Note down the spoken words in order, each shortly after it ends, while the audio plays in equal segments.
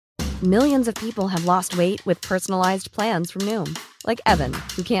Millions of people have lost weight with personalized plans from Noom. Like Evan,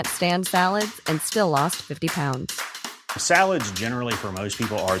 who can't stand salads and still lost 50 pounds. Salads generally for most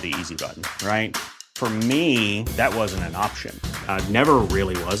people are the easy button, right? For me, that wasn't an option. I never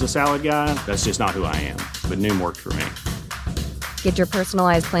really was a salad guy. That's just not who I am. But Noom worked for me. Get your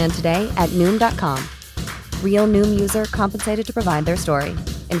personalized plan today at Noom.com. Real Noom user compensated to provide their story.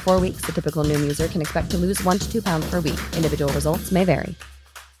 In 4 weeks, the typical Noom user can expect to lose 1 to 2 pounds per week. Individual results may vary.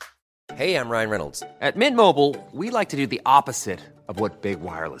 Hey, I'm Ryan Reynolds. At Mint Mobile, we like to do the opposite of what Big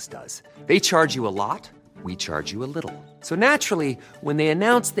Wireless does. They charge you a lot, we charge you a little. So naturally, when they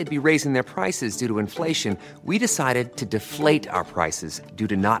announced they'd be raising their prices due to inflation, we decided to deflate our prices due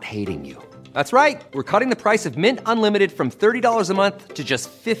to not hating you. That's right. We're cutting the price of Mint Unlimited from $30 a month to just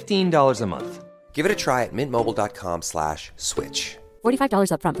 $15 a month. Give it a try at mintmobile.com/switch.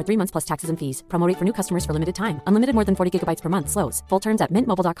 $45 up front for 3 months plus taxes and fees. Promo rate for new customers for limited time. Unlimited more than 40 gigabytes per month. Slows full terms at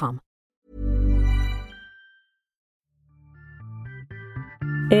mintmobile.com.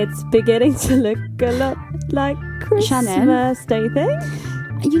 It's beginning to look a lot like Christmas, Shannon, don't you think?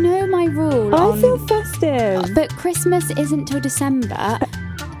 You know my rule. I feel festive. But Christmas isn't till December,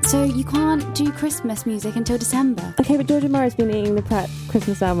 so you can't do Christmas music until December. Okay, but Georgia Morrow's been eating the Pret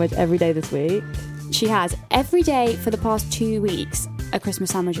Christmas sandwich every day this week. She has. Every day for the past 2 weeks, a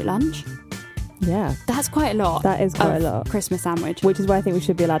Christmas sandwich at lunch. Yeah. That's quite a lot. That is quite a lot. Christmas sandwich. Which is why I think we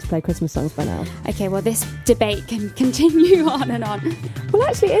should be allowed to play Christmas songs by now. Okay, well, this debate can continue on and on. Well,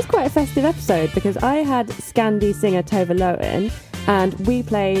 actually, it is quite a festive episode because I had Scandi singer Tova Lowen and we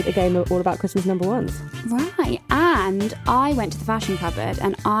played a game all about Christmas number ones. Right, and I went to the fashion cupboard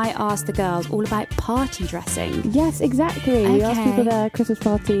and I asked the girls all about party dressing. Yes, exactly. We asked people their Christmas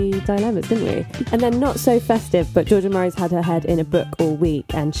party dilemmas, didn't we? And then not so festive, but Georgia Murray's had her head in a book all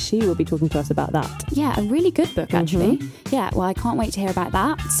week and she will be talking to us about that. Yeah, a really good book, actually. Yeah, well, I can't wait to hear about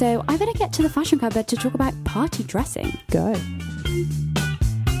that. So I better get to the fashion cupboard to talk about party dressing. Go.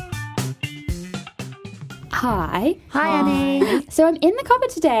 Hi, Annie. So I'm in the cupboard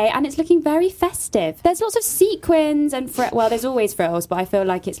today and it's looking very festive. There's lots of sequins and well, there's always frills, but I feel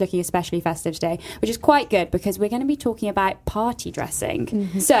like it's looking especially festive today, which is quite good because we're going to be talking about party dressing.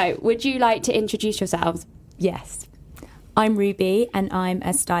 So would you like to introduce yourselves? Yes. I'm Ruby and I'm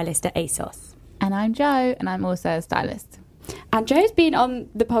a stylist at ASOS. And I'm Jo and I'm also a stylist. And Jo's been on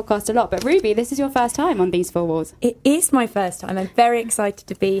the podcast a lot, but Ruby, this is your first time on These Four Walls. It is my first time. I'm very excited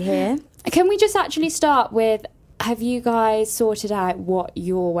to be here. Can we just actually start with, have you guys sorted out what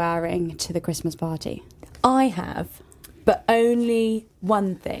you're wearing to the Christmas party? I have, but only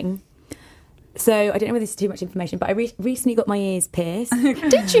one thing. So I don't know whether this is too much information, but I recently got my ears pierced.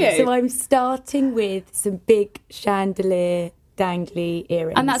 Did you? So I'm starting with some big chandelier dangly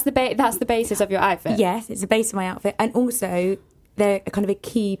earrings. And that's the basis of your outfit? Yes, it's the base of my outfit. And also, they're kind of a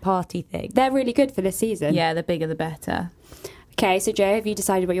key party thing. They're really good for this season. Yeah, the bigger the better. Okay, so Jo, have you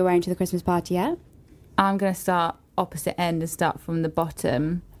decided what you're wearing to the Christmas party yet? I'm going to start opposite end and start from the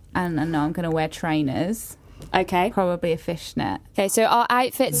bottom. And I know I'm going to wear trainers. Okay. Probably a fishnet. Okay, so our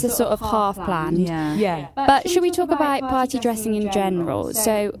outfits are sort of half planned. Yeah. But should we talk about party dressing in general?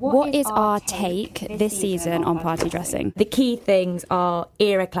 So what is our take this season on party dressing? The key things are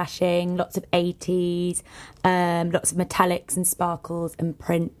era clashing, lots of 80s, lots of metallics and sparkles and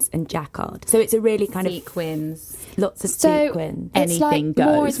prints and jacquard. So it's a really kind sequins. Lots of sequins. It's anything like goes.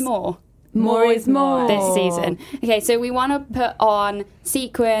 More is more. More is more. This season. Okay, so we want to put on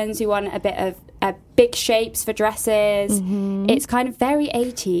sequins, we want a bit of big shapes for dresses. It's kind of very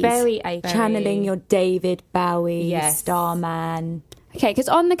 80s. Very 80s. Channeling your David Bowie, Starman. Okay, because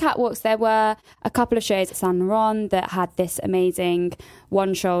on the catwalks there were a couple of shows at Saint Laurent that had this amazing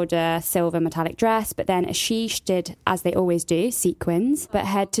one-shoulder silver metallic dress, but then Ashish did, as they always do, sequins, but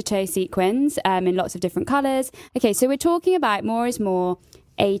head-to-toe sequins in lots of different colours. Okay, so we're talking about more is more,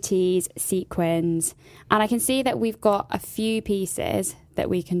 80s sequins, and I can see that we've got a few pieces that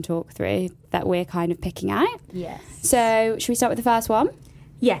we can talk through that we're kind of picking out. Yes. So should we start with the first one?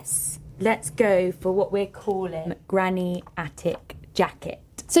 Yes. Let's go for what we're calling Granny Attic jacket.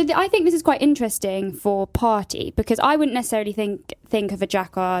 So I think this is quite interesting for party because I wouldn't necessarily think of a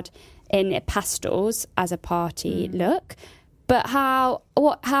jacquard in pastels as a party look, but how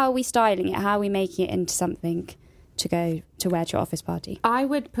are we styling it? How are we making it into something to go to wear to your office party? I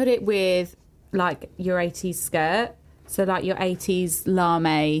would put it with like your 80s skirt, so like your 80s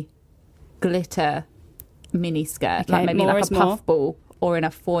lame glitter mini skirt, like maybe like a puffball or in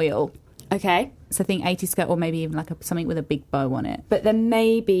a foil. Okay. So I think 80s skirt or maybe even like something with a big bow on it. But then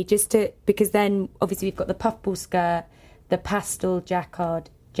maybe because then obviously we've got the puffball skirt, the pastel jacquard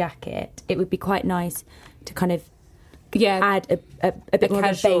jacket. It would be quite nice to kind of add a bit more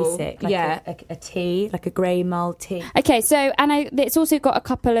casual, of a basic, like a tee, like a grey mull tee. Okay, so it's also got a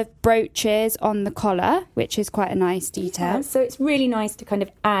couple of brooches on the collar, which is quite a nice detail. Yeah, so it's really nice to kind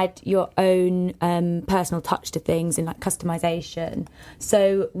of add your own personal touch to things and like customization.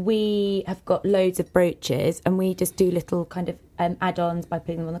 So we have got loads of brooches, and we just do little kind of add-ons by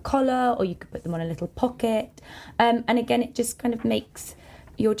putting them on the collar, or you could put them on a little pocket. And again, it just kind of makes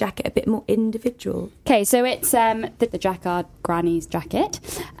your jacket a bit more individual. Okay, so it's the Jacquard Granny's jacket.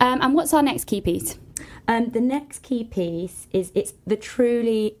 And what's our next key piece? The next key piece it's the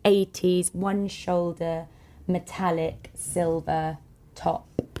truly 80s one-shoulder metallic silver top.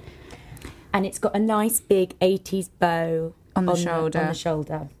 And it's got a nice big 80s bow on the shoulder.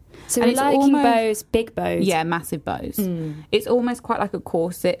 So we're liking bows, big bows. Yeah, massive bows. It's almost quite like a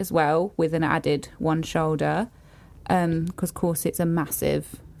corset as well, with an added one shoulder. Because corsets are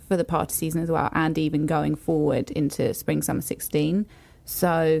massive for the party season as well, and even going forward into spring summer 16.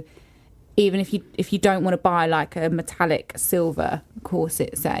 So even if you don't want to buy like a metallic silver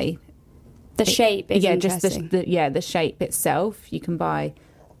corset, say, the shape is interesting. Just the shape itself, you can buy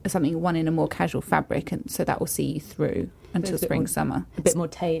one in a more casual fabric, and so that will see you through until spring summer. A bit more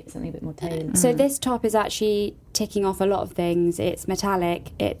tailored. So this top is actually ticking off a lot of things. It's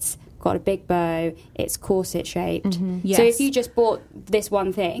metallic, it's got a big bow, it's corset shaped. Yes. So if you just bought this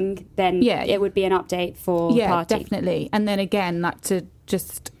one thing, then it would be an update for the party. Yeah, definitely. And then again, like to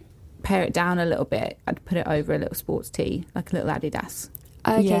just pare it down a little bit, I'd put it over a little sports tee, like a little Adidas.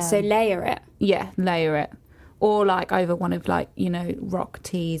 Okay, so layer it. Yeah, layer it. Or like over one of rock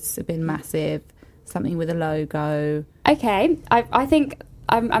tees have been massive, something with a logo. Okay, I think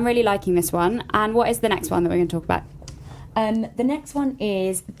I'm really liking this one. And what is the next one that we're going to talk about? The next one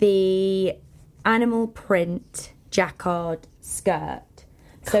is the animal print jacquard skirt.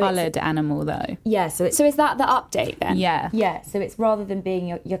 Coloured animal, though. Yeah, so is that the update then? Yeah. Yeah, so it's rather than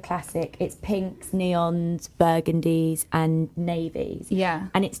being your classic, it's pinks, neons, burgundies and navies. Yeah.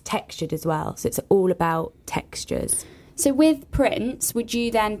 And it's textured as well, so it's all about textures. So with prints, would you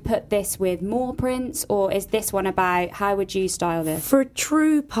then put this with more prints, or is this one about, how would you style this? For a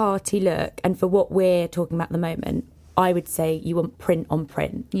true party look, and for what we're talking about at the moment, I would say you want print on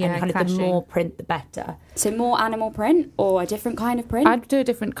print. Yeah, and kind clashing. of the more print, the better. So more animal print or a different kind of print? I'd do a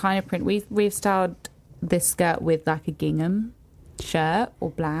different kind of print. We've styled this skirt with like a gingham shirt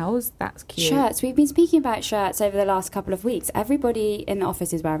or blouse. That's cute. Shirts. We've been speaking about shirts over the last couple of weeks. Everybody in the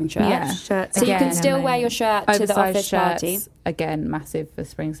office is wearing shirts. Yeah, shirts. So you can still wear your shirt to the office shirts, party. Again, massive for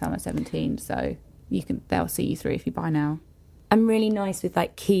spring summer 17. So they'll see you through if you buy now. I'm really nice with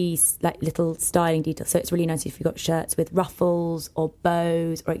like keys, like little styling details. So it's really nice if you've got shirts with ruffles or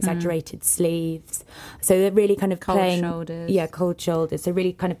bows or exaggerated sleeves. So they're really kind of cold shoulders. Yeah, cold shoulders. So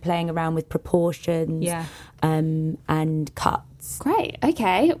really kind of playing around with proportions and cuts. Great.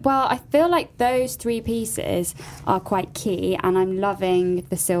 Okay. Well, I feel like those three pieces are quite key, and I'm loving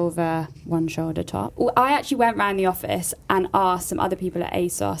the silver one-shoulder top. I actually went round the office and asked some other people at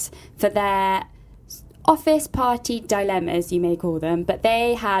ASOS for their office party dilemmas, you may call them, but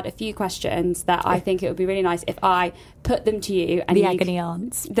they had a few questions that I think it would be really nice if I put them to you. And the agony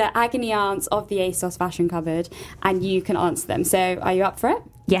aunts. The agony aunts of the ASOS fashion cupboard, and you can answer them. So are you up for it?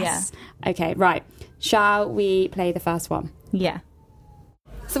 Yes. Yeah. Okay, right. Shall we play the first one? Yeah.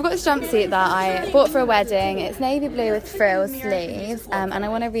 So I've got this jumpsuit that I bought for a wedding. It's navy blue with frill sleeves, and I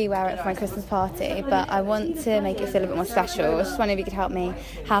want to re-wear it for my Christmas party, but I want to make it feel a bit more special. I was just wondering if you could help me.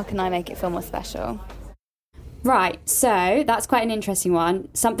 How can I make it feel more special? Right, so that's quite an interesting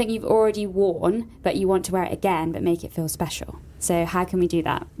one. Something you've already worn, but you want to wear it again, but make it feel special. So how can we do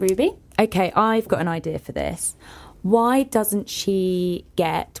that? Ruby? Okay, I've got an idea for this. Why doesn't she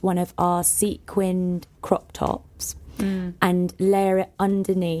get one of our sequined crop tops and layer it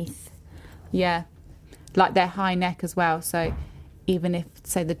underneath? Yeah, like their high neck as well. So even if,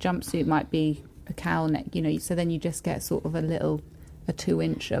 say, the jumpsuit might be a cowl neck, so then you just get sort of a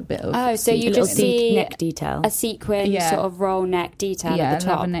 2-inch bit of so you just see neck detail, a sequin sort of roll neck detail at the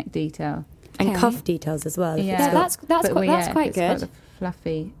top, a neck detail, and cuff details as well. That's quite good. Quite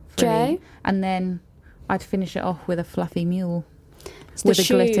fluffy, Joe? And then I'd finish it off with a fluffy mule So with a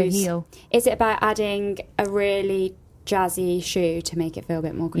glitter heel. Is it about adding a really jazzy shoe to make it feel a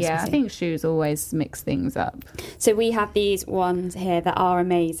bit more Christmassy? Yeah, I think shoes always mix things up. So we have these ones here that are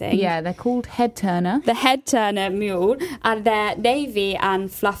amazing. Yeah, they're called Head Turner. The Head Turner mule, and they're navy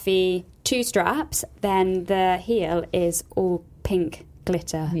and fluffy 2 straps. Then the heel is all pink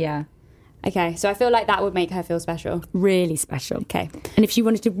glitter. Yeah. Okay, so I feel like that would make her feel special. Really special. Okay. And if she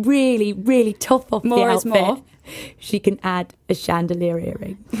wanted to really, really top off more the outfit, more. she can add a chandelier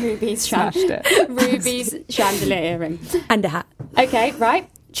earring. Ruby's chandelier earring. And a hat. Okay, right.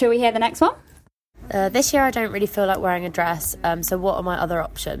 Shall we hear the next one? This year I don't really feel like wearing a dress, so what are my other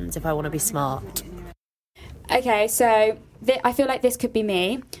options if I want to be smart? Okay, so I feel like this could be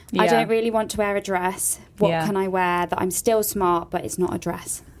me. Yeah. I don't really want to wear a dress. What can I wear that I'm still smart, but it's not a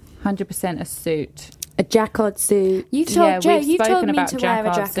dress? 100% a suit. A jacquard suit. You've told we've me spoken to about wear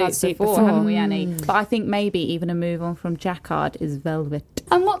a jacquard suit before, haven't we, Annie? But I think maybe even a move on from jacquard is velvet.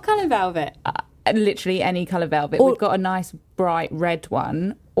 And what colour velvet? Literally any colour velvet. We've got a nice bright red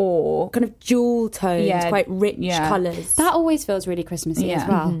one, or kind of jewel tones, quite rich colours. That always feels really Christmassy as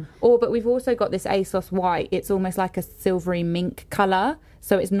well. Mm-hmm. But we've also got this ASOS white. It's almost like a silvery mink colour,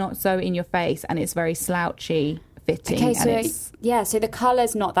 so it's not so in your face and it's very slouchy fitting. Okay, so the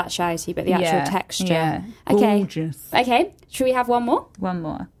colour's not that shouty, but the actual texture. Yeah, okay. Gorgeous. Okay, should we have one more? One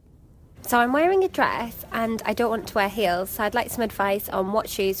more. So I'm wearing a dress and I don't want to wear heels, so I'd like some advice on what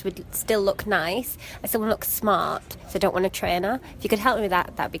shoes would still look nice. I still want to look smart, so I don't want a trainer. If you could help me with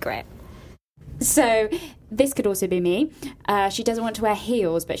that, that'd be great. So this could also be me. She doesn't want to wear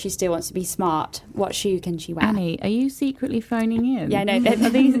heels, but she still wants to be smart. What shoe can she wear? Annie, are you secretly phoning in? Yeah, no.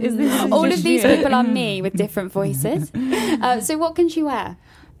 All of these people are me with different voices. So what can she wear?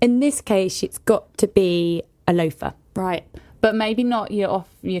 In this case, it's got to be a loafer. Right. But maybe not your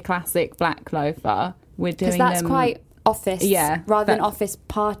classic black loafer. We're doing because that's quite office, rather than office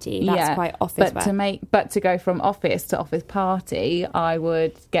party. That's quite office. But to go from office to office party, I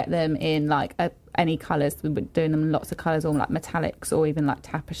would get them in like any colours. We were doing them lots of colours, or like metallics, or even like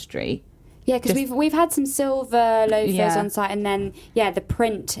tapestry. Yeah, because we've had some silver loafers on site, and then the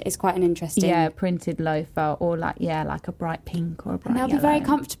print is quite an interesting. Printed loafer, or like a bright pink or a bright. And they'll be very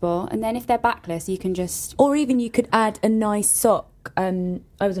comfortable. And then if they're backless, you can just, or even you could add a nice sock. I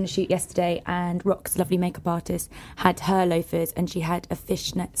was on a shoot yesterday, and Rox, lovely makeup artist, had her loafers, and she had a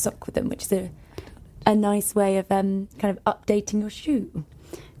fishnet sock with them, which is a nice way of kind of updating your shoot.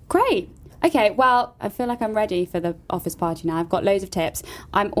 Great. Okay, well, I feel like I'm ready for the office party now. I've got loads of tips.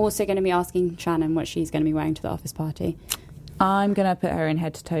 I'm also going to be asking Shannon what she's going to be wearing to the office party. I'm going to put her in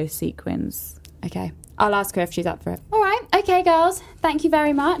head-to-toe sequins. Okay. I'll ask her if she's up for it. All right. Okay, girls. Thank you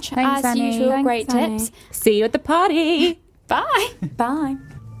very much. Thanks, As Annie. usual, great tips. See you at the party. Bye. Bye.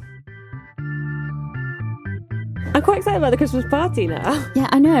 I'm quite excited about the Christmas party now. Yeah,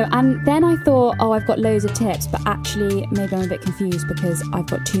 I know. And then I thought, I've got loads of tips, but actually maybe I'm a bit confused because I've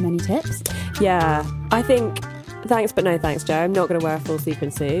got too many tips. Yeah, I think thanks but no thanks, Jo. I'm not going to wear a full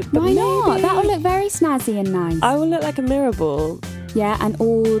sequin suit. But why not? That'll look very snazzy and nice. I will look like a mirror ball. Yeah, and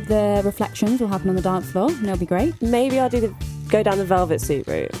all the reflections will happen on the dance floor, and it'll be great. Maybe I'll go down the velvet suit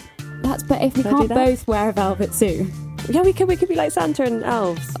route. But if we can't both wear a velvet suit. Yeah, we could be like Santa and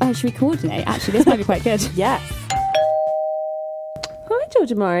elves. Oh, should we coordinate? Actually, this might be quite good. Yes. Hi,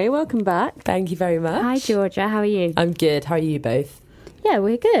 Georgia Murray. Welcome back. Thank you very much. Hi, Georgia. How are you? I'm good. How are you both? Yeah,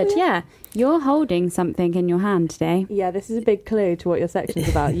 we're good. Yeah. You're holding something in your hand today. Yeah, this is a big clue to what your section's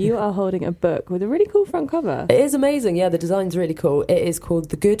about. You are holding a book with a really cool front cover. It is amazing. Yeah, the design's really cool. It is called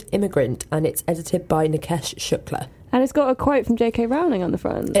The Good Immigrant, and it's edited by Nikesh Shukla. And it's got a quote from J.K. Rowling on the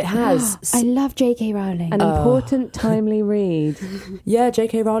front. It has. I love J.K. Rowling. An important, timely read. Yeah,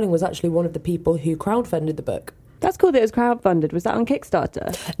 J.K. Rowling was actually one of the people who crowdfunded the book. That's cool that it was crowdfunded. Was that on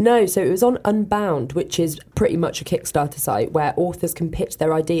Kickstarter? No, so it was on Unbound, which is pretty much a Kickstarter site where authors can pitch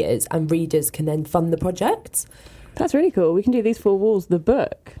their ideas and readers can then fund the projects. That's really cool. We can do these 4 walls, the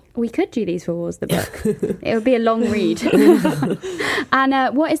book. We could do these 4 walls, the book. It would be a long read.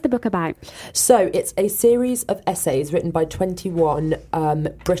 And what is the book about? So it's a series of essays written by 21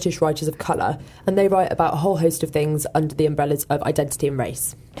 British writers of colour, and they write about a whole host of things under the umbrellas of identity and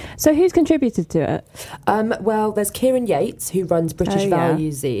race. So who's contributed to it? Well, there's Kieran Yates, who runs British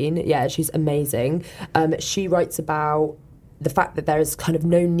Value Zine. Yeah, she's amazing. She writes about the fact that there is kind of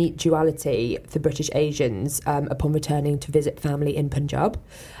no neat duality for British Asians upon returning to visit family in Punjab.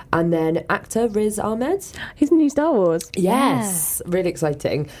 And then actor Riz Ahmed. He's in the new Star Wars. Yes, really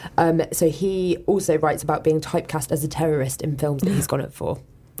exciting. So he also writes about being typecast as a terrorist in films that he's gone up for,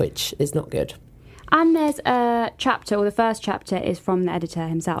 which is not good. And there's a chapter, or the first chapter is from the editor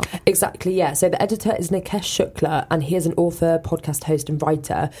himself. Exactly, yeah. So the editor is Nikesh Shukla, and he is an author, podcast host and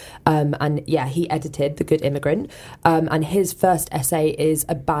writer. And yeah, he edited The Good Immigrant. And his first essay is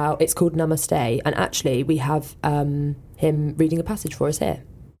about, it's called Namaste. And actually, we have him reading a passage for us here.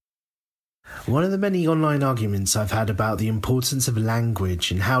 One of the many online arguments I've had about the importance of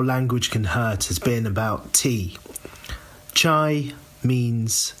language and how language can hurt has been about tea. Chai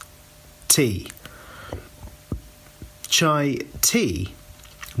means tea. Chai tea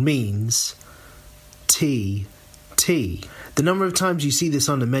means tea. The number of times you see this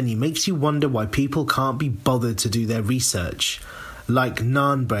on the menu makes you wonder why people can't be bothered to do their research. Like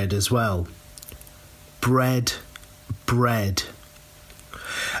naan bread as well. Bread.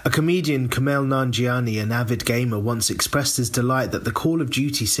 A comedian, Kumail Nanjiani, an avid gamer, once expressed his delight that the Call of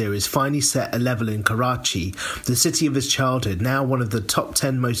Duty series finally set a level in Karachi, the city of his childhood, now one of the top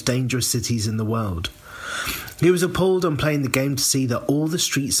 10 most dangerous cities in the world. He was appalled on playing the game to see that all the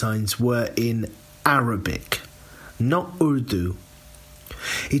street signs were in Arabic, not Urdu.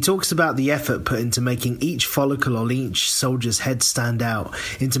 He talks about the effort put into making each follicle on each soldier's head stand out,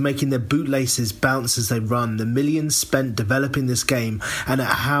 into making their bootlaces bounce as they run, the millions spent developing this game, and at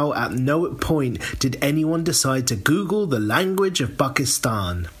how at no point did anyone decide to Google the language of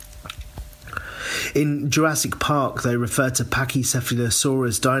Pakistan. In Jurassic Park, they refer to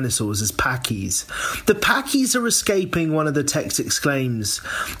Pachycephalosaurus dinosaurs as Packies. The Packies are escaping, one of the texts exclaims.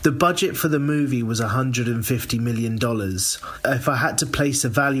 The budget for the movie was $150 million. If I had to place a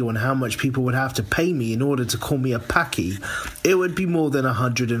value on how much people would have to pay me in order to call me a Packy, it would be more than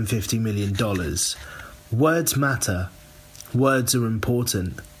 $150 million. Words matter. Words are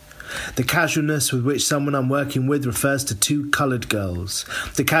important. The casualness with which someone I'm working with refers to two coloured girls.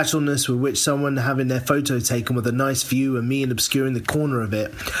 The casualness with which someone having their photo taken with a nice view and me obscuring the corner of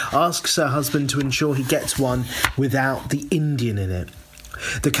it asks her husband to ensure he gets one without the Indian in it.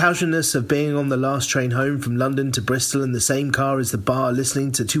 The casualness of being on the last train home from London to Bristol in the same car as the bar,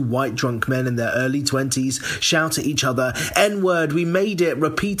 listening to two white drunk men in their early 20s shout at each other, N-word, we made it,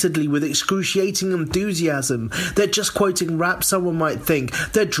 repeatedly with excruciating enthusiasm. They're just quoting rap, someone might think.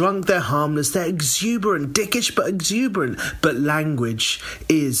 They're drunk, they're harmless, they're exuberant, dickish but exuberant. But language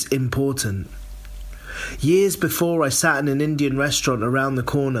is important. Years before, I sat in an Indian restaurant around the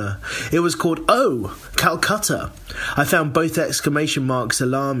corner. It was called, Calcutta. I found both exclamation marks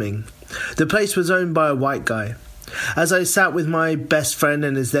alarming. The place was owned by a white guy. As I sat with my best friend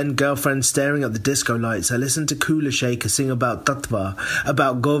and his then girlfriend staring at the disco lights, I listened to Kula Shaker sing about Tattva,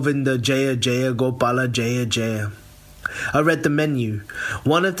 about Govinda Jaya Jaya Gopala Jaya Jaya. I read the menu.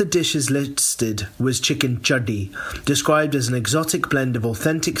 One of the dishes listed was chicken chuddi, described as an exotic blend of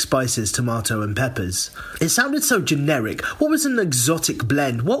authentic spices, tomato and peppers. It sounded so generic. What was an exotic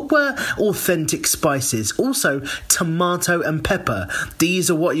blend? What were authentic spices? Also, tomato and pepper. These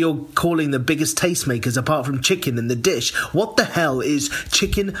are what you're calling the biggest tastemakers apart from chicken in the dish. What the hell is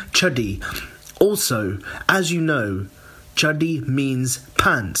chicken chuddi? Also, as you know, chuddi means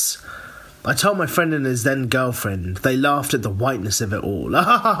pants. I told my friend and his then girlfriend. They laughed at the whiteness of it all. Ha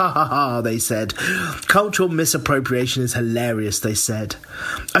ha ha ha ha, they said. Cultural misappropriation is hilarious, they said.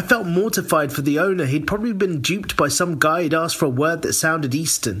 I felt mortified for the owner. He'd probably been duped by some guy who'd asked for a word that sounded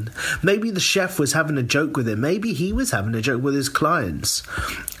Eastern. Maybe the chef was having a joke with him. Maybe he was having a joke with his clients.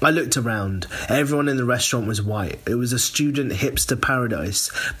 I looked around. Everyone in the restaurant was white. It was a student hipster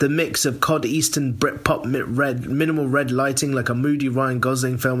paradise. The mix of cod Eastern Britpop minimal red lighting like a moody Ryan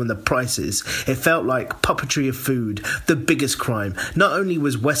Gosling film and the prices. It felt like puppetry of food, the biggest crime. Not only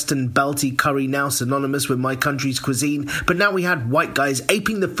was Western Balti curry now synonymous with my country's cuisine, but now we had white guys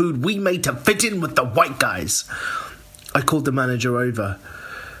aping the food we made to fit in with the white guys. I called the manager over.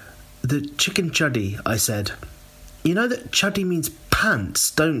 The chicken chuddi, I said. You know that chuddi means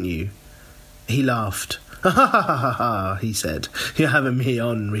pants, don't you? He laughed. Ha ha ha ha ha, he said. You're having me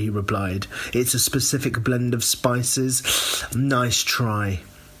on, he replied. It's a specific blend of spices. Nice try.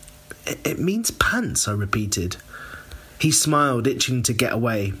 It means pants, I repeated. He smiled, itching to get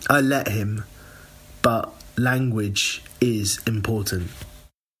away. I let him. But language is important.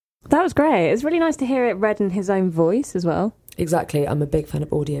 That was great. It's really nice to hear it read in his own voice as well. Exactly. I'm a big fan of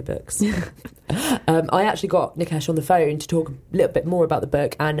audiobooks. I actually got Nikesh on the phone to talk a little bit more about the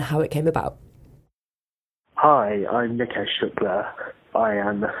book and how it came about. Hi, I'm Nikesh Shukla. I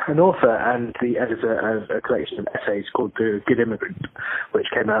am an author and the editor of a collection of essays called The Good Immigrant, which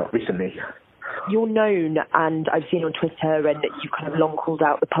came out recently. You're known, and I've seen on Twitter, and you kind of long called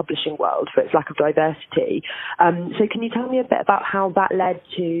out the publishing world for its lack of diversity. So can you tell me a bit about how that led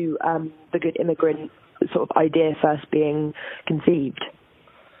to The Good Immigrant sort of idea first being conceived?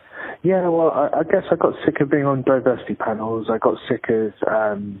 Yeah, well, I guess I got sick of being on diversity panels. I got sick of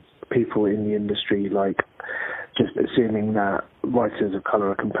people in the industry, like, just assuming that writers of colour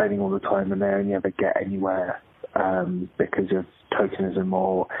are complaining all the time and they only ever get anywhere because of tokenism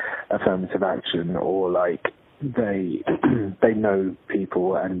or affirmative action, or like they know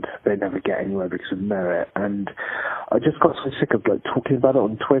people and they never get anywhere because of merit. And I just got so sick of like talking about it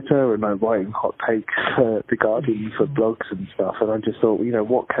on Twitter and like writing hot takes for The Guardian for blogs and stuff. And I just thought,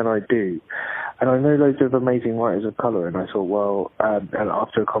 what can I do? And I know loads of amazing writers of colour, and I thought, well, and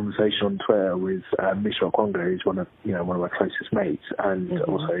after a conversation on Twitter with Misha Okwonga, who's one of my closest mates, and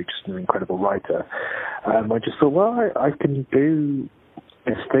also just an incredible writer, I just thought, well, I can do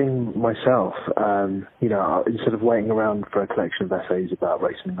this thing myself, instead of waiting around for a collection of essays about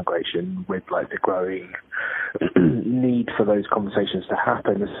race and immigration with like the growing need for those conversations to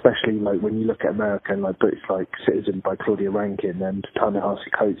happen, especially like when you look at America and like books like Citizen by Claudia Rankin and Ta-Nehisi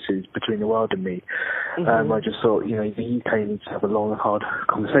Coates' Between the World and Me. I just thought, the UK needs to have a long, hard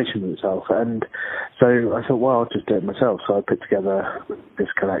conversation with itself. And so I thought, well, I'll just do it myself. So I put together this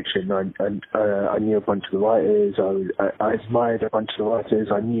collection. I knew a bunch of the writers. I admired a bunch of the writers.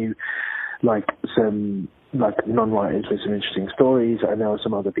 I knew like some non-writers with some interesting stories, and there were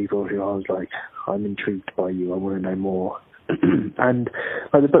some other people who I was like, I'm intrigued by you, I want to know more. And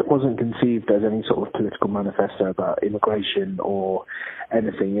the book wasn't conceived as any sort of political manifesto about immigration or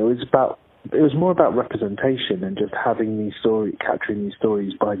anything. It was more about representation and just having capturing these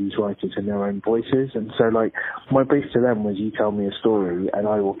stories by these writers in their own voices. And so like my brief to them was, you tell me a story and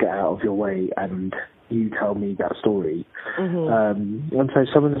I will get out of your way and you tell me that story. And so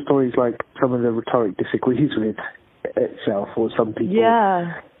some of the stories, like some of the rhetoric disagrees with itself, or some people,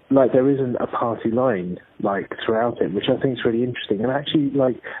 like there isn't a party line like throughout it, which I think is really interesting, and actually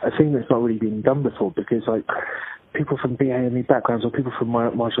like a thing that's not really been done before, because like people from BAME backgrounds or people from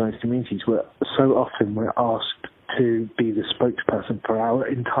marginalised communities were asked to be the spokesperson for our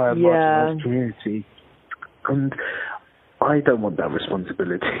entire marginalised community, and I don't want that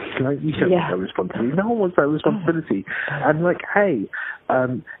responsibility. Like, you don't want that responsibility. No one wants that responsibility. And like,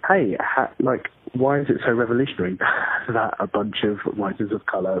 why is it so revolutionary that a bunch of writers of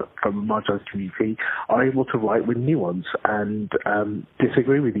colour from a marginalised community are able to write with nuance and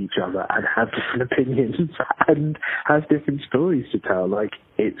disagree with each other and have different opinions and have different stories to tell? Like,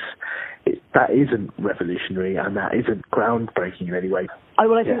 that isn't revolutionary and that isn't groundbreaking in any way. I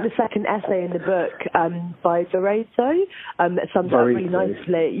think the second essay in the book by Lorenzo sums up really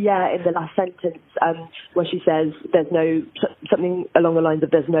nicely, in the last sentence, where she says something along the lines of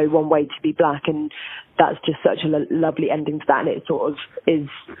there's no one way to be black, and that's just such a lovely ending to that, and it sort of is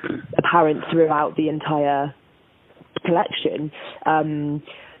apparent throughout the entire collection.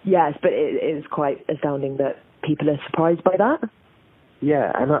 Yes, but it is quite astounding that people are surprised by that.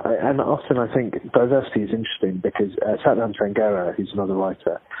 Yeah, and often I think diversity is interesting because Satnam Sangera, who's another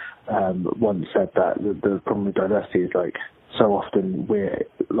writer, once said that the problem with diversity is like so often we're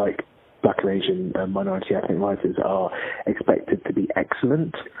like Black and Asian minority ethnic writers are expected to be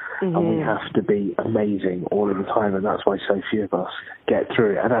excellent, and we have to be amazing all of the time, and that's why so few of us get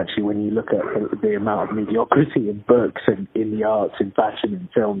through it. And actually, when you look at the amount of mediocrity in books and in the arts, in fashion, in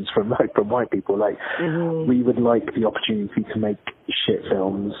films from white people, like we would like the opportunity to make shit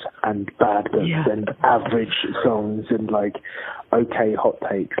films and bad books and average songs and like okay hot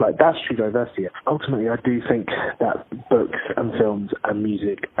takes. Like, that's true diversity. Ultimately, I do think that books and films and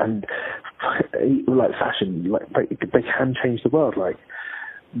music and like fashion, like they can change the world. I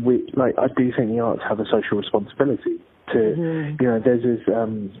do think the arts have a social responsibility to, there's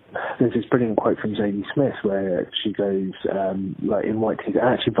this brilliant quote from Zadie Smith where she goes, like in White Teeth,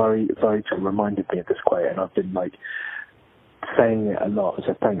 actually Varita reminded me of this quote, and I've been like saying it a lot,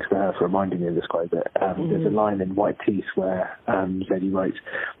 so thanks for her for reminding me of this quote. But there's a line in White Teeth where Zadie writes,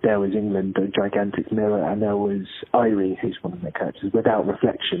 there was England, a gigantic mirror, and there was Irie, who's one of the characters, without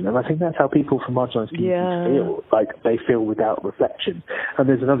reflection. And I think that's how people from marginalised communities feel. Like, they feel without reflection. And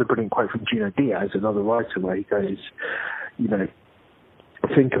there's another brilliant quote from Junot Diaz, another writer, where he goes,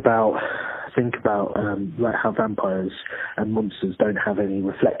 think about like how vampires and monsters don't have any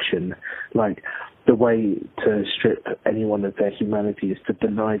reflection. Like, the way to strip anyone of their humanity is to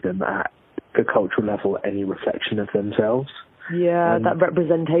deny them at the cultural level any reflection of themselves. Yeah, that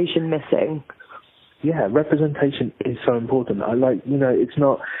representation missing. Yeah, representation is so important. It's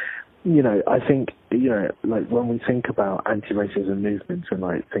not, I think, like when we think about anti-racism movements and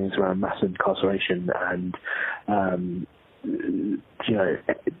like things around mass incarceration and,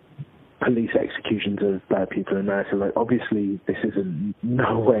 police executions of bad people in America, like obviously this isn't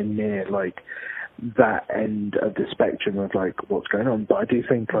nowhere near like that end of the spectrum of like what's going on, but I do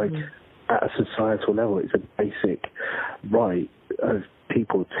think like at a societal level it's a basic right of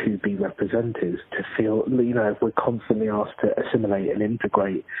people to be represented, to feel, if we're constantly asked to assimilate and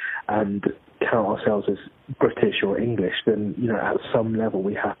integrate and count ourselves as British or English, then, you know, at some level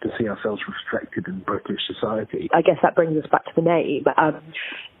we have to see ourselves reflected in British society. I guess that brings us back to the name.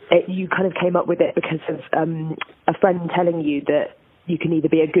 You kind of came up with it because of a friend telling you that you can either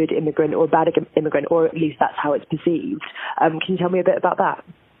be a good immigrant or a bad immigrant, or at least that's how it's perceived. Can you tell me a bit about that?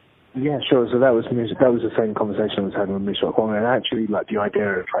 Yeah, sure. So that was the same conversation I was having with Misha Kwong, and actually, like, the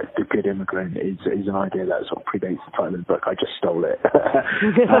idea of like the good immigrant is an idea that sort of predates the title of the book. I just stole it.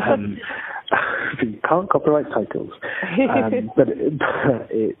 You can't copyright titles, but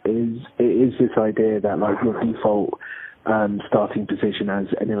it is this idea that, like, your default starting position as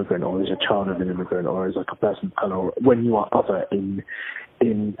an immigrant, or as a child of an immigrant, or as like a person of colour, or when you are other in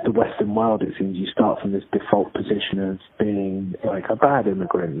the Western world, it seems you start from this default position of being like a bad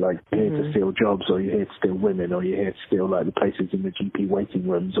immigrant, like you're here to steal jobs, or you're here to steal women, or you're here to steal like the places in the GP waiting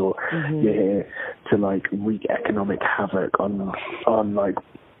rooms, or you're here to like wreak economic havoc on like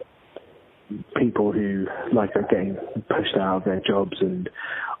people who like are getting pushed out of their jobs and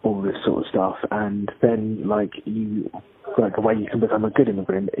all this sort of stuff. And then like the way you can become a good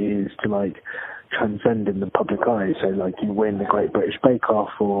immigrant is to like transcend in the public eye. So like you win the Great British Bake Off,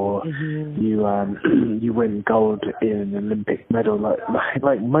 or you win gold in an Olympic medal.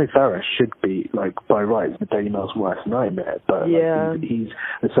 Like Mo Farah should be, like, by rights the Daily Mail's worst nightmare, but like, he's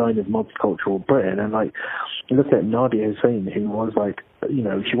a sign of multicultural Britain. And like look at Nadia Hussain, who was like, you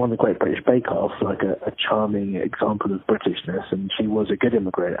know, she won the Great British Bake Off, like a charming example of Britishness, and she was a good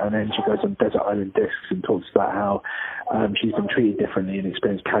immigrant. And then she goes on Desert Island Discs and talks about how she's been treated differently and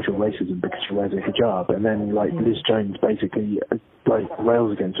experienced casual racism because she wears a hijab. And then like Liz Jones basically like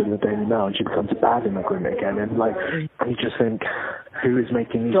rails against her in the Daily Mail, and she becomes a bad immigrant again. And like you just think, who is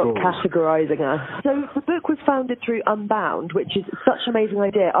making these rules? Categorising her. So the book was founded through Unbound, which is such an amazing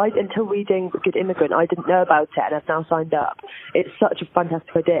idea. Until reading The Good Immigrant, I didn't know about it, and I've now signed up. It's such a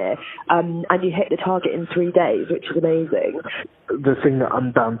fantastic idea, and you hit the target in 3 days, which is amazing. The thing that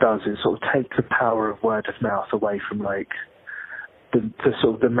Unbound does is sort of take the power of word of mouth away from like the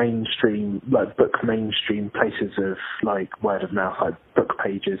sort of the mainstream, like book mainstream places of like word of mouth, like book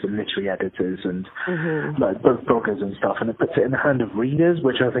pages and literary editors and like book bloggers and stuff, and it puts it in the hand of readers,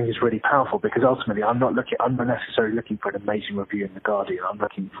 which I think is really powerful, because ultimately I'm not necessarily looking for an amazing review in The Guardian. I'm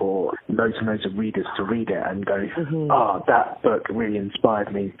looking for loads and loads of readers to read it and go, that book really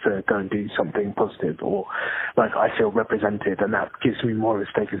inspired me to go and do something positive, or like I feel represented and that gives me more of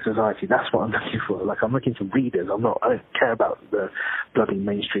a stake in society. That's what I'm looking for. Like I'm looking for readers. I don't care about the bloody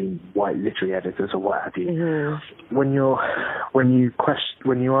mainstream white literary editors or what have you. When you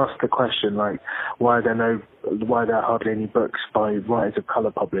ask the question like why are there hardly any books by writers of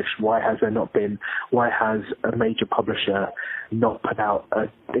colour published, why has a major publisher not put out an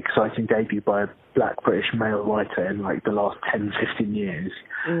exciting debut by a black British male writer in like the last 10-15 years,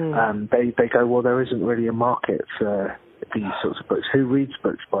 they go, well, there isn't really a market for these sorts of books. Who reads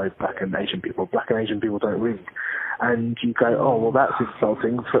books by black and Asian people? Black and Asian people don't read. And you go, oh, well, that's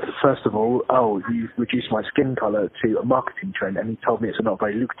insulting. First of all, you've reduced my skin colour to a marketing trend, and he told me it's a not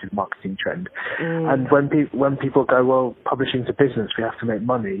very lucrative marketing trend. And when people go, well, publishing's a business, we have to make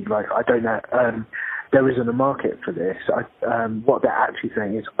money, like, I don't know, there isn't a market for this. What they're actually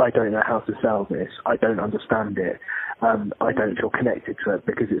saying is, I don't know how to sell this, I don't understand it, I don't feel connected to it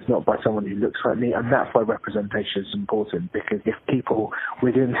because it's not by someone who looks like me. And that's why representation is important, because if people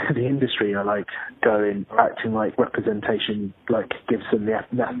within the industry are like acting like representation like gives them the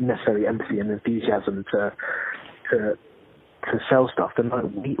necessary empathy and enthusiasm to sell stuff, then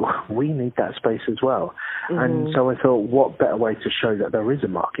like we need that space as well. And so I thought, what better way to show that there is a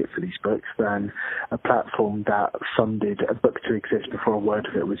market for these books than a platform that funded a book to exist before a word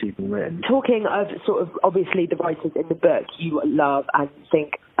of it was even written. Talking of sort of obviously the writers in the book you love and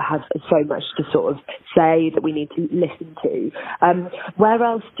think have so much to sort of say that we need to listen to, where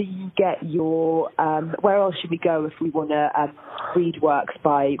else do you get your where else should we go if we want to read works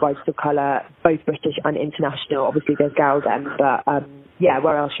by writers of colour, both British and international? Obviously there's Galdem, but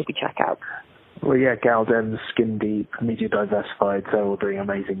where else should we check out? Well, yeah, Galdem, Skin Deep, Media Diversified, they're all doing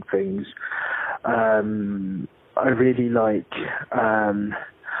amazing things. I really like,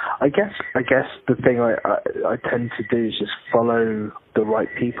 I guess the thing I tend to do is just follow the right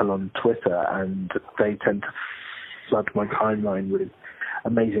people on Twitter, and they tend to flood my timeline with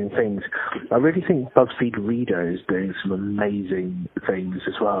amazing things. I really think BuzzFeed Reader is doing some amazing things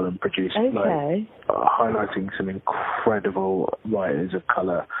as well, and producing highlighting some incredible writers of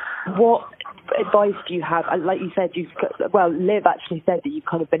colour. What advice do you have? Like you said, Liv actually said that you've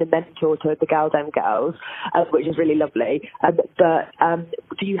kind of been a mentor to the Galdem girls, which is really lovely. But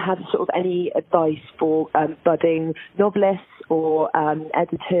do you have sort of any advice for budding novelists or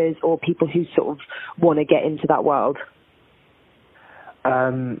editors or people who sort of want to get into that world?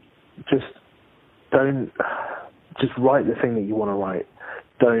 Just write the thing that you want to write.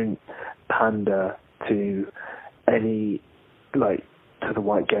 Don't pander to any, to the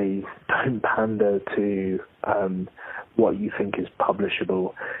white gaze. Don't pander to what you think is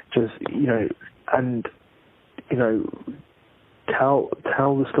publishable. Just, tell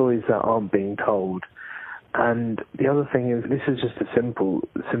the stories that aren't being told. And the other thing is, this is just a simple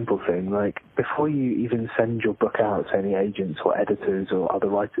thing. Before you even send your book out to any agents or editors or other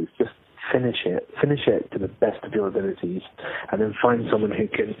writers, just finish it to the best of your abilities, and then find someone who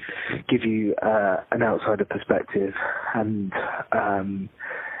can give you an outsider perspective and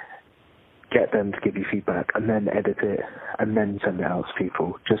get them to give you feedback, and then edit it, and then send it out to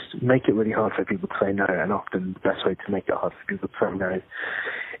people. Just make it really hard for people to say no, and often the best way to make it hard for people to say no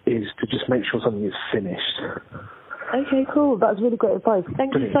is to just make sure something is finished. Okay, cool. That's really great advice.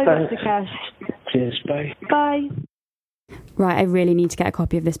 Thank you so much, Nikesh. Cheers, bye. Bye. Right, I really need to get a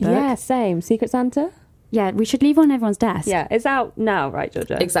copy of this book. Yeah, same. Secret Santa? Yeah, we should leave it on everyone's desk. Yeah, it's out now, right,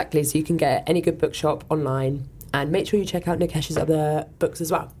 Georgia? Exactly, so you can get any good bookshop online, and make sure you check out Nikesh's other books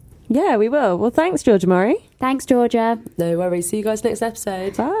as well. Yeah, we will. Well, thanks, Georgia Murray. Thanks, Georgia. No worries. See you guys next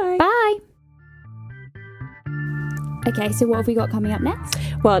episode. Bye. Bye. Okay, so what have we got coming up next?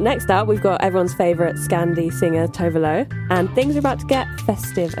 Well, next up, we've got everyone's favourite Scandi singer, Tove Lo, and things are about to get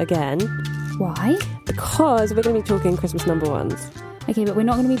festive again. Why? Because we're going to be talking Christmas number ones. Okay, but we're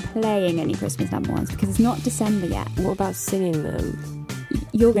not going to be playing any Christmas number ones because it's not December yet. What about singing them?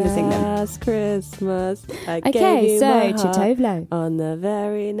 You're going to sing them. Last Christmas, I okay, gave you so my to heart. Tove Lo. On the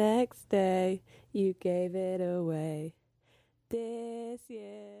very next day, you gave it away. This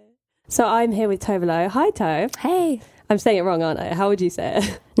year. So I'm here with Tove Lo. Hi, Tove. Hey. I'm saying it wrong, aren't I? How would you say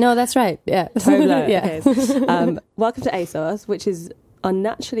it? No, that's right. Yeah. Tove Lo. Yeah. Okay. Welcome to ASOS, which is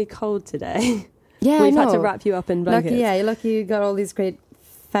unnaturally cold today. Yeah, We've I know. had to wrap you up in blankets. You're lucky you got all these great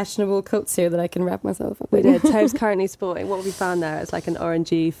fashionable coats here that I can wrap myself up in. in. We did. Tove's currently sporting. What have we found there? It's like an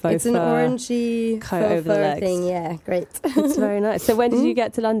orangey faux It's an orangey coat faux over the fur legs. thing. Yeah, great. It's very nice. So when did you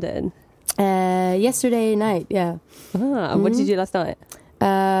get to London? Yesterday night, yeah. What did you do last night?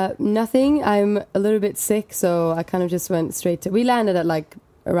 Nothing. I'm a little bit sick, so I kind of just went straight to... We landed at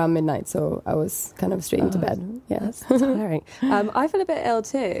around midnight, so I was kind of straight into bed. Yeah. That's tiring. I feel a bit ill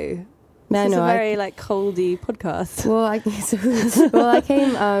too. Yeah, It's a very coldy podcast. Well, I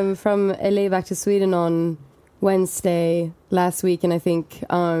came from LA back to Sweden on Wednesday last week, and I think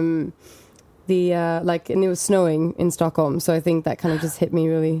and it was snowing in Stockholm, so I think that kind of just hit me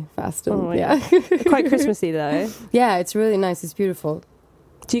really fast. And, Quite Christmassy though. Yeah, it's really nice. It's beautiful.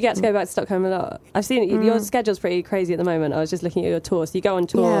 Do you get to go back to Stockholm a lot? I've seen your schedule's pretty crazy at the moment. I was just looking at your tour. So you go on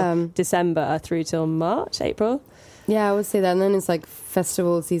tour December through till March, April? Yeah, I would say that. And then it's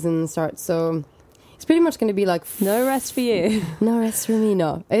festival season starts. So it's pretty much going to be no rest for you. No rest for me,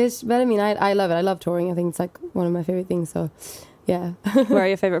 no. But I mean, I love it. I love touring. I think it's one of my favorite things. So yeah. Where are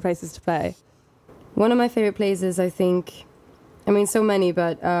your favorite places to play? One of my favorite places, I think, so many,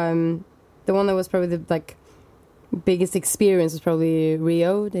 but the one that was probably the biggest experience was probably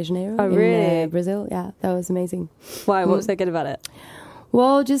Rio de Janeiro. Oh, really? In Brazil. Yeah, that was amazing. Why? What was so good about it?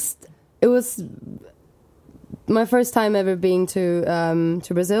 Well, it was my first time ever being to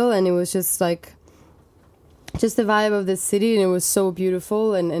Brazil, and it was just the vibe of the city, and it was so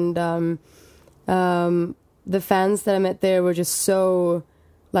beautiful, and the fans that I met there were just so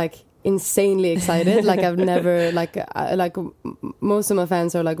insanely excited. I've never most of my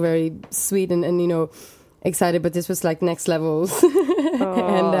fans are very sweet and excited, but this was next levels.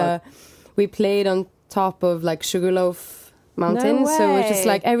 And we played on top of Sugarloaf Mountain, so it was just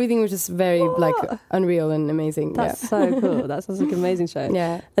everything was just very unreal and amazing. That's so cool. That sounds like an amazing show.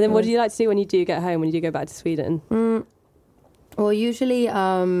 Yeah. And then what do you like to do when you do get home, when you do go back to Sweden? Well, usually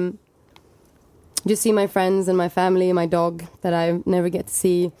just see my friends and my family and my dog that I never get to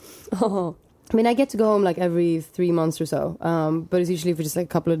see. I mean, I get to go home every 3 months or so, but it's usually for just a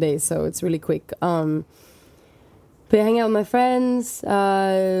couple of days, so it's really quick. But I hang out with my friends,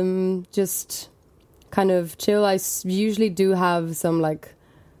 just kind of chill. I usually do have some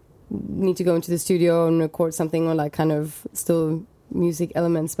need to go into the studio and record something or kind of still music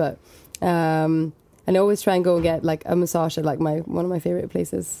elements, but And I always try and go and get like a massage at like one of my favorite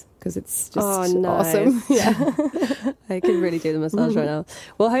places because it's just awesome. Yeah, I could really do the massage right now.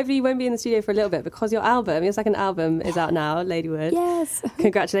 Well, hopefully you won't be in the studio for a little bit because your second album is out now, Ladywood. Yes,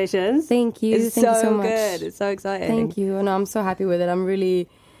 congratulations. Thank you. It's Thank you so much. Good. It's so exciting. Thank you, and I'm so happy with it. I'm really,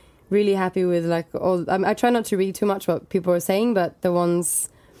 really happy with like all. I try not to read too much what people are saying, but the ones.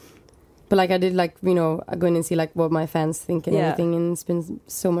 But like I did, like, you know, go in and see like what my fans think and everything, and it's been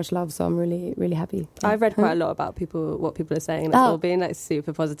so much love. So I'm really, really happy. I've read quite a lot about what people are saying, and it's all been like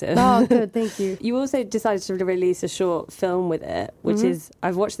super positive. Oh, good, thank you. You also decided to release a short film with it, which is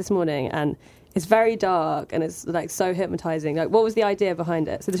I've watched this morning, and it's very dark and it's like so hypnotizing. Like, what was the idea behind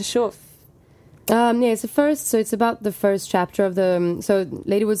it? So there's a short. It's the first. So it's about the first chapter of the. So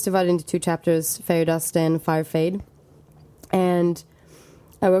Ladywood's divided into 2 chapters: Fairy Dust and Fire Fade, and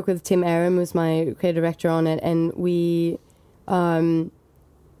I work with Tim Aram, who's my creative director on it, and we, so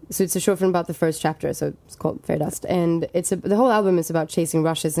it's a short film about the first chapter, so it's called Fairy Dust, and the whole album is about chasing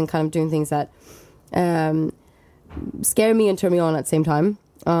rushes and kind of doing things that scare me and turn me on at the same time,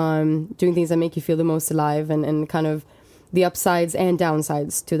 doing things that make you feel the most alive, and kind of the upsides and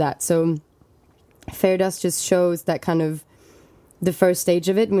downsides to that. So Fairy Dust just shows that kind of the first stage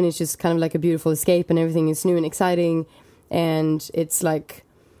of it, when it's just kind of like a beautiful escape and everything is new and exciting, and it's like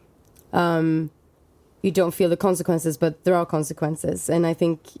you don't feel the consequences, but there are consequences. And I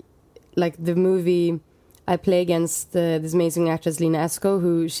think, like, the movie, I play against this amazing actress Lina Esko,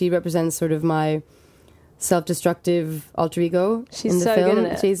 who she represents sort of my self-destructive alter ego. She's in the so film. good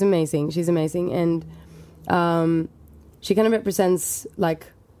in it. She's amazing, and she kind of represents like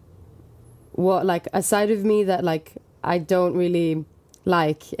a side of me that like I don't really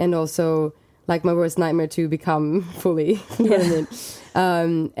like, and also like my worst nightmare to become fully. You know what I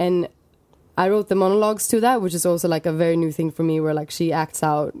mean? And I wrote the monologues to that, which is also like a very new thing for me, where like she acts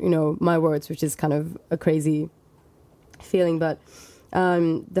out, you know, my words, which is kind of a crazy feeling. But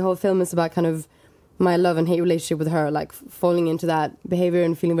the whole film is about kind of my love and hate relationship with her, like falling into that behavior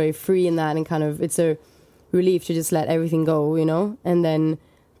and feeling very free in that, and kind of it's a relief to just let everything go, you know, and then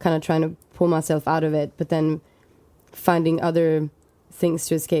kind of trying to pull myself out of it, but then finding other things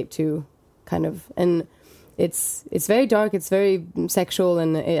to escape to, kind of. And it's very dark, it's very sexual,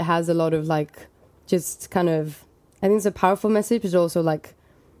 and it has a lot of like just kind of, I think it's a powerful message, but also like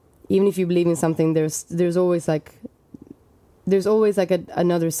even if you believe in something, there's always like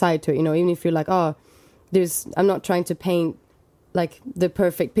another side to it, you know. Even if you're like, I'm not trying to paint like the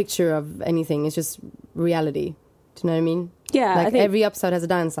perfect picture of anything, it's just reality. Do you know what I mean? Yeah, like I think every upside has a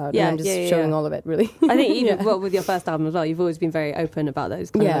downside, and I'm just showing all of it, really. I think even with your first album as well, you've always been very open about those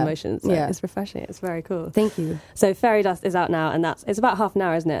kind of emotions. So it's refreshing. It's very cool. Thank you. So Fairy Dust is out now, and it's about half an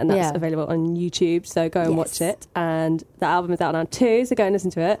hour, isn't it? And that's available on YouTube. So go and watch it. And the album is out now too. So go and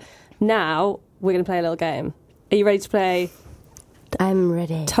listen to it. Now we're going to play a little game. Are you ready to play? I'm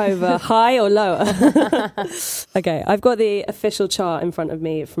ready. Tova, high or lower? Okay, I've got the official chart in front of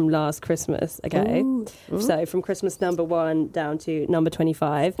me from last Christmas. Okay, Ooh. So from Christmas number 1 down to number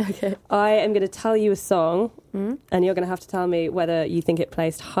 25. Okay, I am going to tell you a song, and you're going to have to tell me whether you think it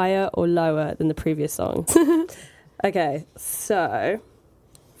placed higher or lower than the previous song. Okay, so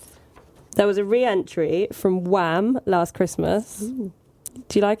there was a re-entry from Wham! Last Christmas. Ooh.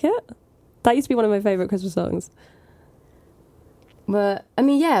 Do you like it? That used to be one of my favourite Christmas songs. But I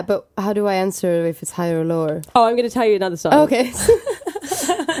mean, yeah, but how do I answer if it's higher or lower? Oh, I'm going to tell you another song. Okay.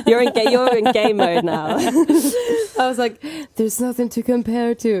 You're in game mode now. I was like, there's nothing to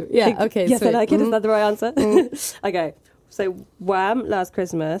compare to. Yeah, okay. Yes, sweet. I like it. Is that the right answer? Okay, so Wham! Last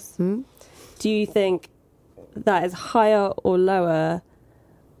Christmas. Do you think that is higher or lower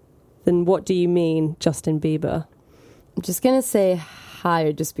than What Do You Mean, Justin Bieber? I'm just going to say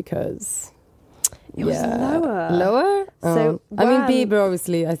higher just because... It was lower. Lower? So I mean, Bieber,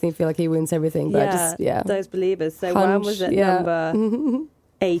 obviously, I feel like he wins everything. But those believers. So Punch, Wham! Was at number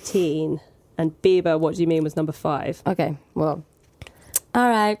 18, and Bieber, What Do You Mean, was number 5. Okay, well, all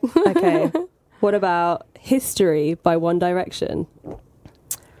right. Okay, what about History by One Direction?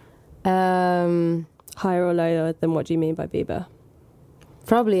 Higher or lower than What Do You Mean by Bieber?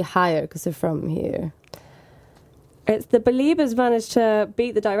 Probably higher, because they're from here. It's the Beliebers managed to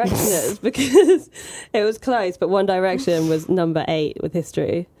beat the Directioners because it was close, but One Direction was number 8 with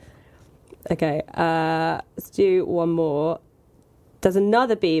History. Okay, let's do one more. There's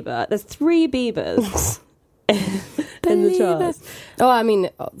another Bieber. There's 3 Biebers in the charts. Oh, I mean,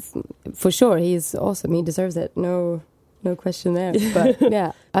 for sure, he's awesome. He deserves it. No question there. But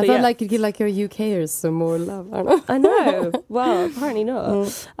yeah, I felt like you'd give like your UKers some more love. I don't know. I know. Well, apparently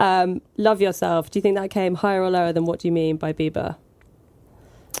not. Love Yourself. Do you think that came higher or lower than What Do You Mean by Bieber?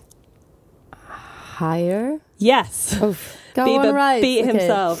 Higher? Yes. Oh, go Bieber on, right. beat Okay.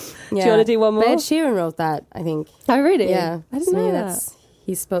 himself. Yeah. Do you want to do one more? Ed Sheeran wrote that, I think. Oh, really? Yeah. I didn't know that.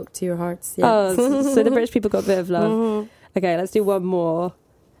 He spoke to your hearts. Yeah. Oh, so the British people got a bit of love. Mm-hmm. Okay, let's do one more.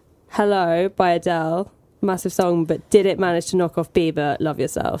 Hello by Adele. Massive song, but did it manage to knock off Bieber, Love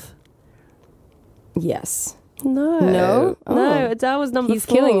Yourself? Yes. No. No? Oh. No, Adele was number 4. He's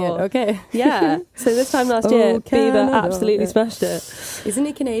killing it, okay. Yeah. So this time last year, Bieber absolutely smashed it. Isn't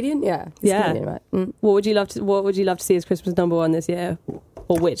he Canadian? Yeah. He's Canadian, right? Mm. What would you love to see as Christmas number 1 this year?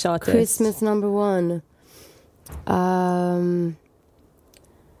 Or which artist? Christmas number 1. I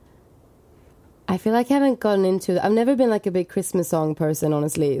feel like I haven't gotten into it. I've never been like a big Christmas song person,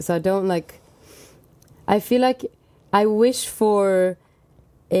 honestly. So I don't like... I feel like I wish for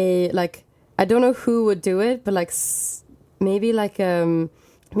a, like... I don't know who would do it, but like maybe like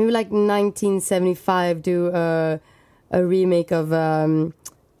 1975 do a remake of I'm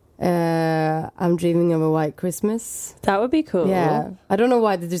Dreaming of a White Christmas. That would be cool. Yeah. I don't know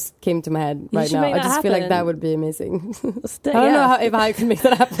why that just came to my head right now. I just feel like that would be amazing. I don't know if I can make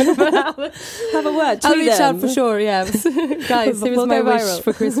that happen. But have a word. I'll reach out for sure, yeah. Guys, here's my wish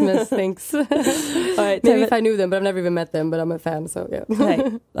for Christmas. Thanks. All right, maybe if I knew them, but I've never even met them, but I'm a fan, so yeah.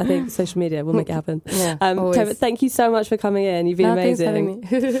 Hey, I think social media will make it happen. Yeah, Tova, thank you so much for coming in. You've been amazing. Thanks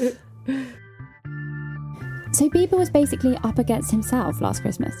for having me. So Bieber was basically up against himself last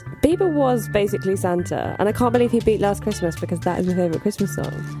Christmas. Bieber was basically Santa, and I can't believe he beat Last Christmas because that is my favourite Christmas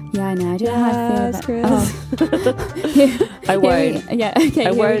song. Yeah, I know. I don't know how I feel about I won't. Okay,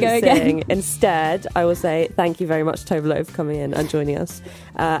 I won't go sing. again. Instead, I will say thank you very much to Tova Lo for coming in and joining us.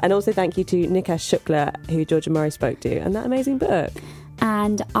 And also thank you to Nikesh Shukla, who Georgia Murray spoke to, and that amazing book.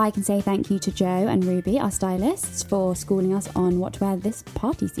 And I can say thank you to Joe and Ruby, our stylists, for schooling us on what to wear this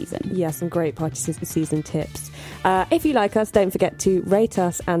party season. Yeah, some great party season tips. If you like us, don't forget to rate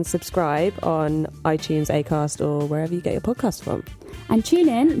us and subscribe on iTunes, Acast, or wherever you get your podcasts from. And tune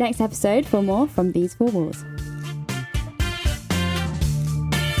in next episode for more from These Four Walls.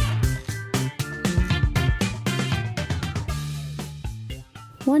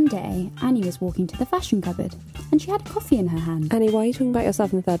 One day, Annie was walking to the fashion cupboard and she had a coffee in her hand. Annie, why are you talking about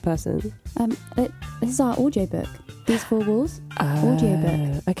yourself in the third person? This is our audiobook. These Four Walls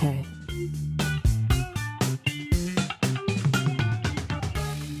audiobook. Okay.